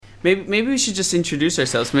Maybe we should just introduce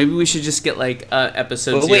ourselves. Maybe we should just get like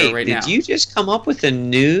episode But 0 wait, right now. did you just come up with a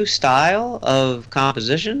new style of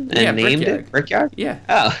composition Yeah, and named Brickyard. it Brickyard? Yeah,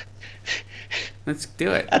 Oh, let's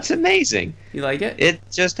do it. that's amazing. You like it? It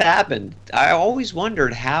just happened. I always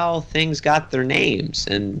wondered how things got their names,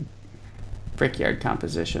 and Brickyard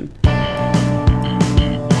composition.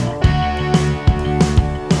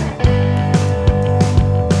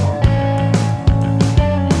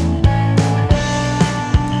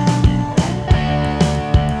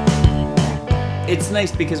 It's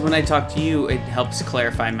nice because when I talk to you, it helps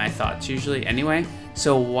clarify my thoughts usually anyway.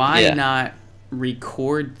 So why Yeah. not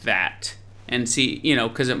record that and see,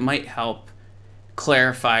 because it might help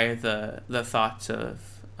clarify the thoughts of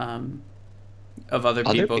other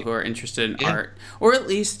people who are interested in art, or at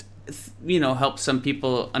least help some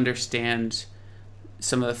people understand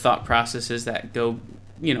some of the thought processes that go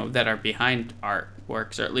that are behind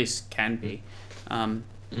artworks, or at least can be. I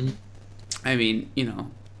mean,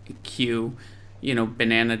 cue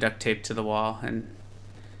banana duct tape to the wall, and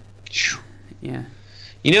yeah.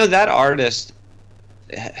 That artist.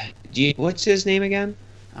 What's his name again?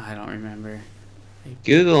 I don't remember.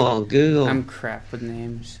 Google. I'm crap with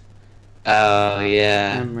names. Oh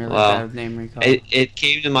yeah. I'm really bad with name recall. It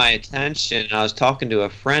came to my attention, and I was talking to a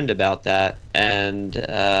friend about that, and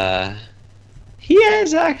he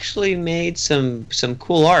has actually made some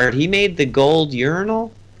cool art. He made the gold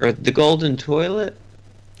urinal, or the golden toilet.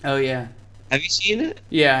 Oh yeah. Have you seen it?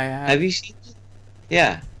 Yeah, I have. Have you seen it?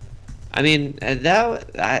 Yeah. I mean,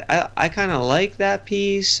 I kind of like that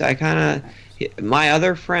piece. My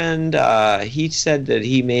other friend, he said that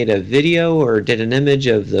he made a video or did an image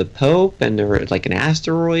of the Pope, and there was like an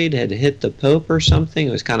asteroid had hit the Pope or something.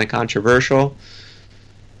 It was kind of controversial.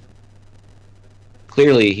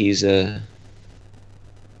 Clearly, he's a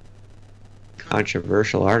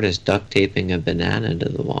controversial artist, duct taping a banana to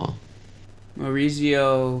the wall.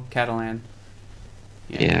 Maurizio Catalan.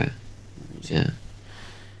 Yeah.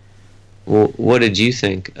 Well, what did you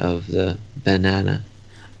think of the banana?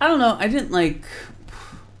 I don't know. I didn't like.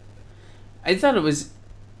 I thought it was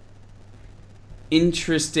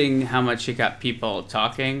interesting how much it got people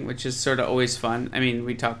talking, which is sort of always fun. I mean,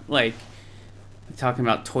 we talking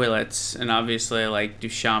about toilets, and obviously like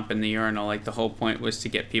Duchamp and the urinal. Like the whole point was to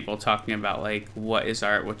get people talking about like what is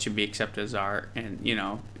art, what should be accepted as art, and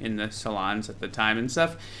in the salons at the time and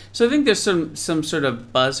stuff. So I think there's some sort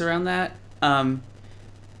of buzz around that. And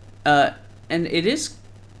it is.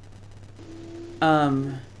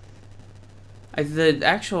 The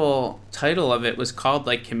actual title of it was called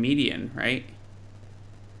like Comedian, right?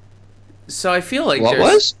 So I feel like What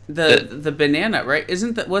there's was? the banana, right?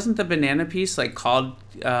 Wasn't the banana piece like called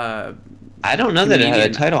I don't know that it had a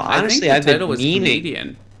Comedian? title. Honestly, I think the title was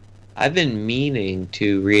Comedian. I've been meaning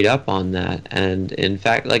to read up on that, and in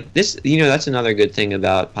fact, like this, that's another good thing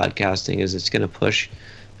about podcasting is it's going to push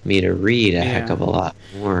me to read a heck of a lot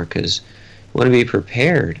more, because I want to be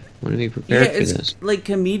prepared. For this. Like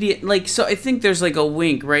Comedian, like, so I think there's like a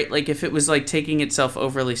wink, right? Like if it was like taking itself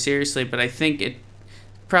overly seriously, but I think it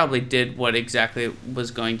probably did what exactly it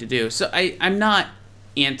was going to do. So I'm not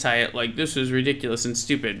anti it, like this is ridiculous and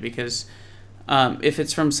stupid, because if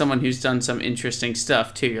it's from someone who's done some interesting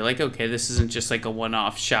stuff too, you're like, okay, this isn't just like a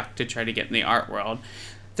one-off shock to try to get in the art world.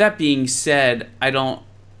 That being said, I don't,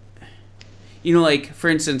 like for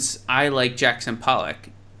instance, I like Jackson Pollock.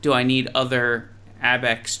 Do I need other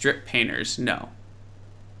Abex strip painters? No.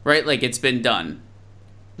 Right? Like it's been done.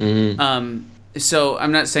 Mm-hmm. So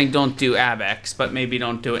I'm not saying don't do Abex, but maybe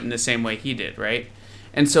don't do it in the same way he did, right?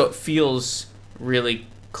 And so it feels really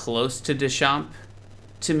close to Duchamp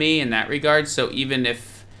to me in that regard. So even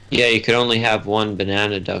if... Yeah, you could only have one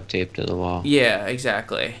banana duct taped to the wall. Yeah,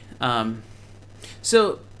 exactly.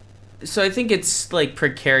 So I think it's like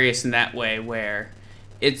precarious in that way, where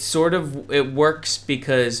it's sort of... It works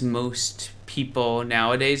because most people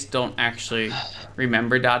nowadays don't actually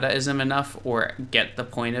remember Dadaism enough or get the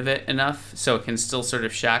point of it enough, so it can still sort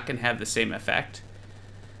of shock and have the same effect.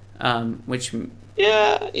 Which I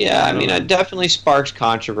mean, it definitely sparks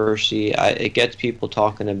controversy. It gets people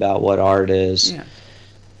talking about what art is. Yeah.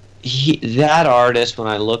 That artist, when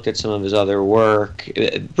I looked at some of his other work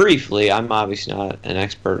briefly, I'm obviously not an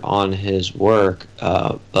expert on his work,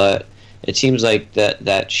 but it seems like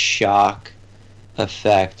that shock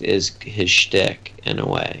effect is his shtick in a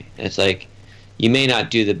way. It's like you may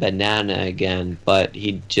not do the banana again, but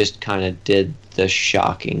he just kind of did the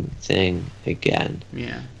shocking thing again.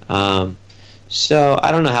 Yeah. So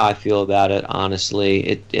I don't know how I feel about it,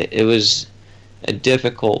 honestly. It was a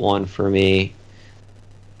difficult one for me.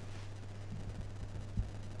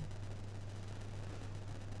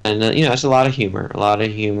 and it's a lot of humor. A lot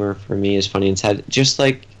of humor for me is funny and sad, just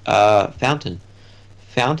like Fountain.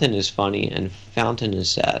 Fountain is funny and Fountain is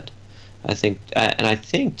sad. I think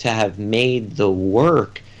to have made the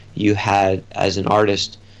work you had as an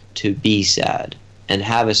artist to be sad and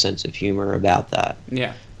have a sense of humor about that.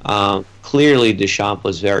 Yeah. Clearly, Duchamp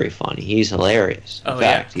was very funny. He's hilarious. In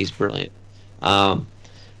fact, Yeah. he's brilliant.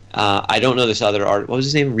 I don't know this other art. What was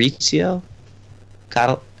his name? Rizzio?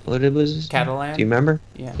 What it was? Catalan? Do you remember?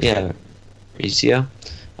 Yeah. Yeah, Rizzio.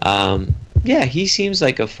 Yeah, he seems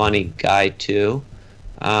like a funny guy too.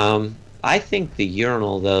 I think the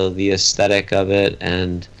urinal, though, the aesthetic of it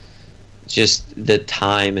and just the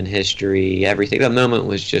time and history, everything, the moment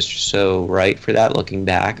was just so right for that, looking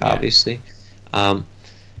back, Yeah. obviously.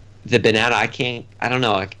 The banana, I don't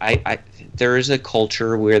know. There is a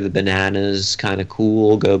culture where the banana's kind of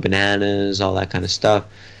cool, go bananas, all that kind of stuff.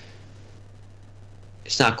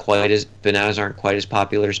 It's not quite as, bananas aren't quite as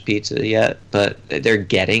popular as pizza yet, but they're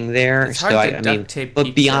getting there. It's hard to duct tape but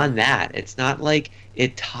pizza. beyond that, it's not like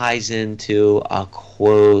it ties into a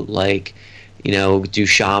quote like,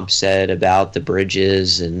 Duchamp said about the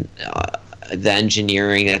bridges and the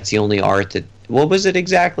engineering. That's the only art that. What was it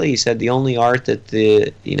exactly? He said the only art that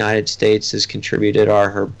the United States has contributed are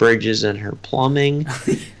her bridges and her plumbing.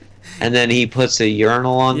 And then he puts a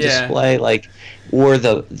urinal on display, like, or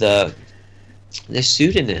the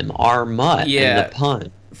pseudonym R. Mutt and the pun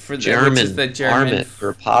For the German, which is the German Armit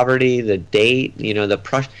for poverty, the date,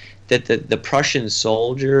 the Prussian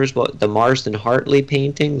soldiers, what the Marsden Hartley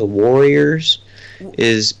painting, the warriors,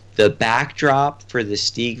 is the backdrop for the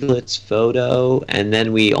Stieglitz photo, and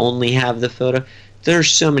then we only have the photo.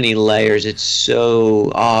 There's so many layers. It's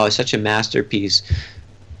such a masterpiece.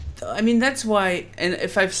 I mean, that's why, and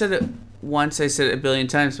if I've said it once, I said it a billion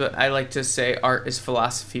times, but I like to say art is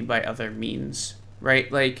philosophy by other means,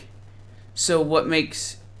 right? Like, so what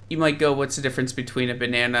makes, you might go, what's the difference between a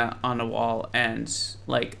banana on a wall and,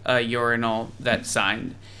 like, a urinal that's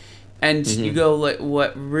signed? And you go, like,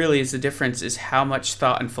 what really is the difference is how much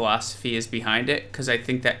thought and philosophy is behind it, because I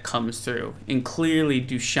think that comes through. And clearly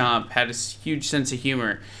Duchamp had a huge sense of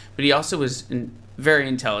humor, but he also was very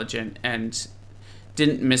intelligent and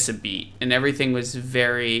didn't miss a beat, and everything was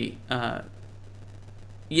very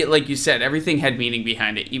like you said, everything had meaning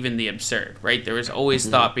behind it, even the absurd, right? There was always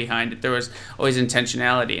thought behind it, there was always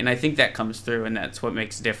intentionality, and I think that comes through, and that's what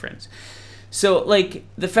makes a difference. So, like,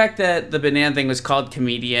 the fact that the banana thing was called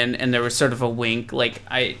Comedian and there was sort of a wink, like,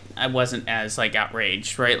 I wasn't as, like,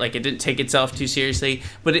 outraged, right? Like, it didn't take itself too seriously,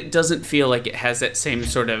 but it doesn't feel like it has that same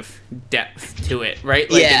sort of depth to it, right?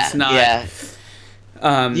 Like, it's not... Yeah.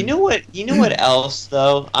 You know what else,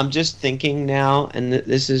 though? I'm just thinking now, and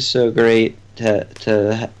this is so great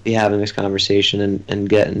to be having this conversation and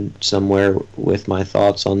getting somewhere with my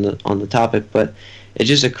thoughts on the topic, but it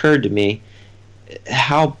just occurred to me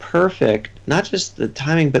how perfect, not just the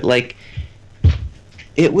timing, but like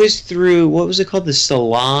it was through, what was it called, the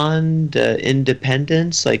Salon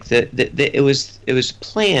d'Independence, like it was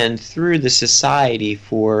planned through the Society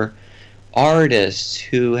for Artists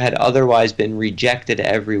who had otherwise been rejected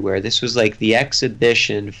everywhere. This was like the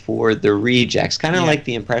exhibition for the rejects, kind of like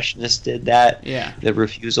the Impressionists did that, the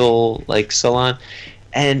refusal, like, salon,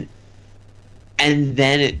 and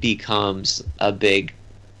then it becomes a big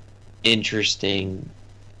interesting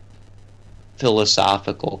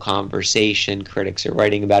philosophical conversation. Critics are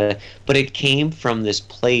writing about it, but it came from this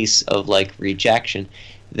place of, like, rejection.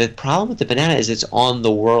 The problem with the banana is it's on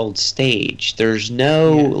the world stage. There's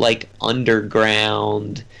no like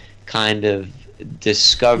underground kind of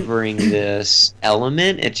discovering this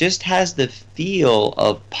element. It just has the feel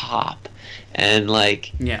of pop and,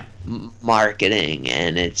 like, marketing,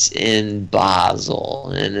 and it's in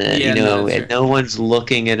Basel, and and no one's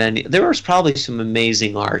looking at any. There was probably some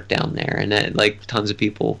amazing art down there, and like tons of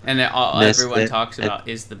people. And everyone talks about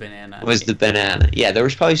is the banana. Was the banana? Yeah, there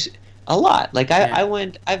was probably a lot. Like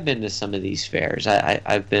I've been to some of these fairs.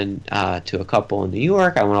 I've been to a couple in New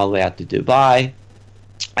York. I went all the way out to Dubai.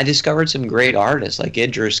 I discovered some great artists like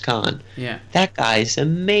Idris Khan. Yeah, that guy's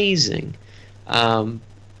amazing.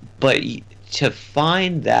 But to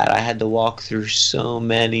find that, I had to walk through so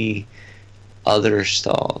many other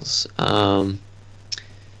stalls, and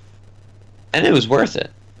it was worth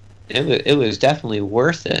it. It was definitely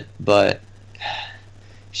worth it. But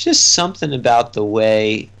it's just something about the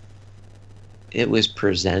way it was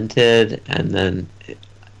presented, and then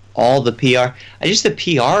all the PR. The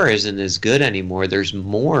PR isn't as good anymore. There's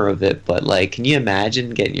more of it, but, like, can you imagine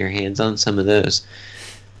getting your hands on some of those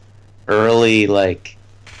early, like,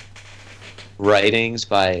 writings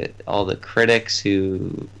by all the critics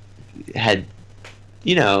who had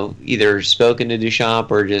either spoken to Duchamp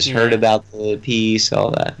or just heard Yeah. about the piece,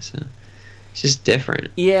 all that. So it's just different.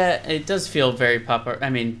 Yeah, it does feel very pop art. I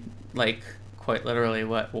mean, like quite literally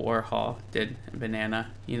what Warhol did in Banana,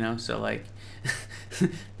 so like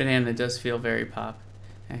Banana does feel very pop,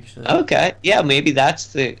 actually. Okay, yeah, maybe that's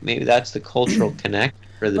the cultural connect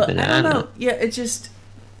for the But I don't banana. know. Yeah,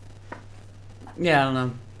 I don't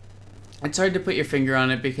know. It's hard to put your finger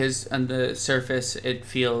on it because on the surface it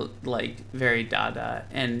feels like very Dada,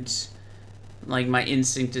 and like my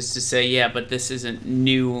instinct is to say, yeah, but this isn't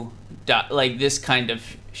new. Like this kind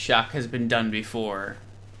of shock has been done before.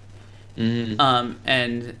 Mm.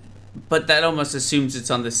 And but that almost assumes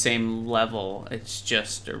it's on the same level. It's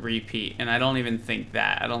just a repeat, and I don't even think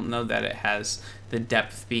that. I don't know that it has the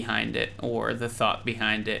depth behind it or the thought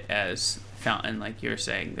behind it as Fountain, like you're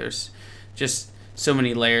saying. There's just so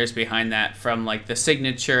many layers behind that, from like the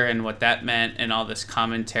signature and what that meant and all this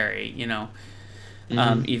commentary,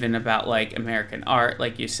 even about like American art,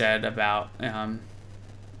 like you said, about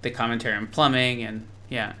the commentary on plumbing, and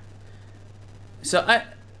yeah. So I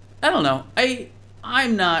don't know.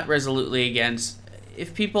 I'm not resolutely against,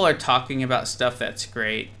 if people are talking about stuff, that's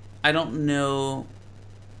great. I don't know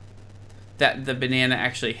that the banana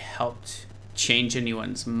actually helped change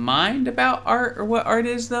anyone's mind about art or what art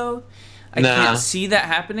is, though. I Nah. can't see that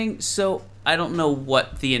happening, so I don't know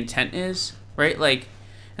what the intent is, right? Like,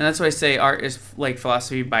 and that's why I say art is like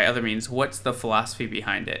philosophy by other means. What's the philosophy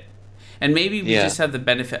behind it? And maybe we Yeah. just have the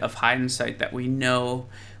benefit of hindsight that we know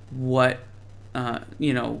what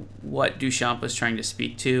what Duchamp was trying to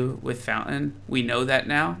speak to with Fountain. We know that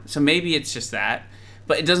now, so maybe it's just that.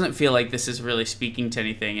 But it doesn't feel like this is really speaking to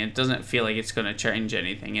anything. And it doesn't feel like it's going to change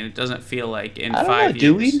anything, and it doesn't feel like in I don't know. 5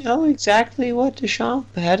 Do we years. know exactly what Duchamp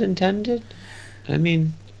had intended? I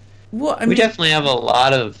mean, Well, I we mean, definitely have a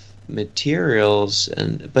lot of materials,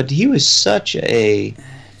 but he was such a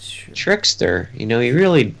it's true. trickster. He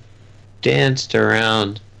really danced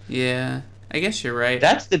around. Yeah, I guess you're right.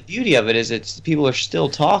 That's the beauty of it, is it's people are still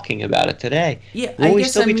talking about it today. Yeah, Will I we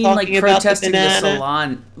guess still I be mean like talking about the protesting the banana?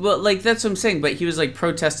 salon. Well, like that's what I'm saying. But he was like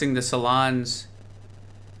protesting the salons,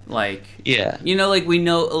 like Yeah. like we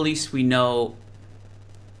know, at least we know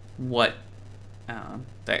what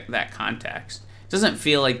that context. It doesn't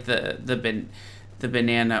feel like the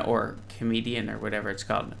banana or comedian or whatever it's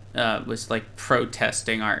called was like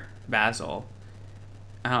protesting Art Basel.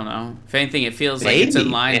 I don't know. If anything, it feels like it's in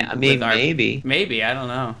Maybe. line Yeah, I mean, with our. maybe. Maybe, I don't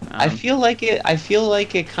know. I feel like it. I feel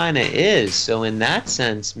like it kind of is. So in that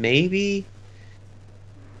sense, maybe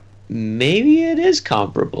it is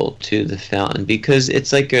comparable to the Fountain, because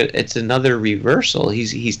it's another reversal.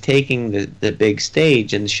 He's taking the big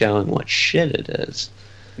stage and showing what shit it is.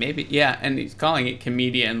 Maybe, yeah, and he's calling it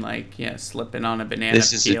comedian, like, yeah, slipping on a banana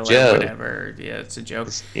This is a peel or joke. whatever. Yeah, it's a joke.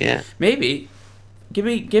 Yeah. Maybe. Give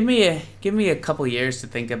me a couple years to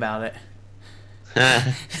think about it.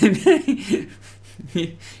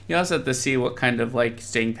 You also have to see what kind of like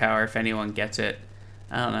staying power, if anyone gets it.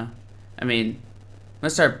 I don't know. I mean,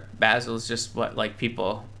 most Art Basel is just what, like,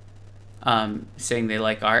 people saying they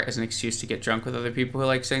like art as an excuse to get drunk with other people who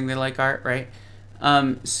like saying they like art, right?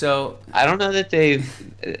 So I don't know that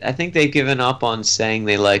I think they've given up on saying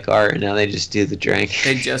they like art, and now they just do the drink.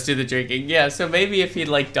 they just do the drinking. Yeah, so maybe if he'd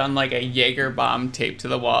like done like a Jaeger bomb taped to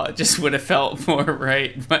the wall, it just would have felt more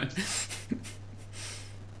right. But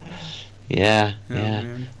Yeah, Oh, yeah.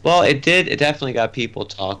 man. Well, it did. It definitely got people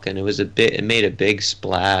talking. It made a big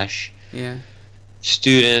splash. Yeah.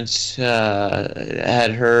 Students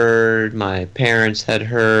had heard. My parents had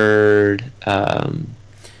heard.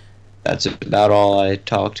 That's about all I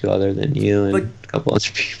talked to, other than you and But- a couple other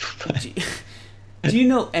people. But Do you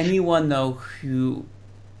know anyone though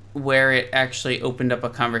where it actually opened up a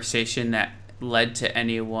conversation that led to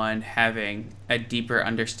anyone having a deeper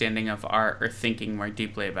understanding of art or thinking more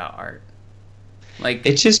deeply about art? Like,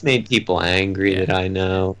 it just made people angry, Yeah. that I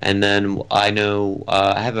know. And then I know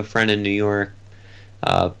I have a friend in New York,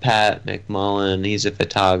 Pat McMullen. He's a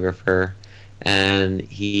photographer, and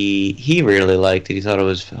he really liked it. He thought it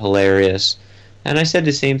was hilarious. And I said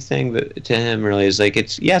the same thing to him. Really, is like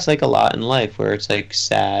it's like a lot in life where it's like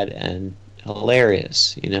sad and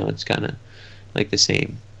hilarious. It's kind of like the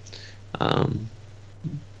same.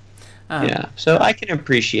 Yeah, so I can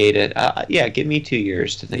appreciate it. Yeah, give me 2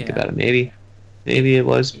 years to think Yeah. about it. Maybe it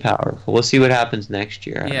was powerful. We'll see what happens next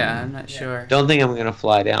year. I don't yeah, know. I'm not sure. Don't think I'm gonna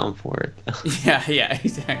fly down for it. Yeah,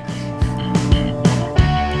 exactly.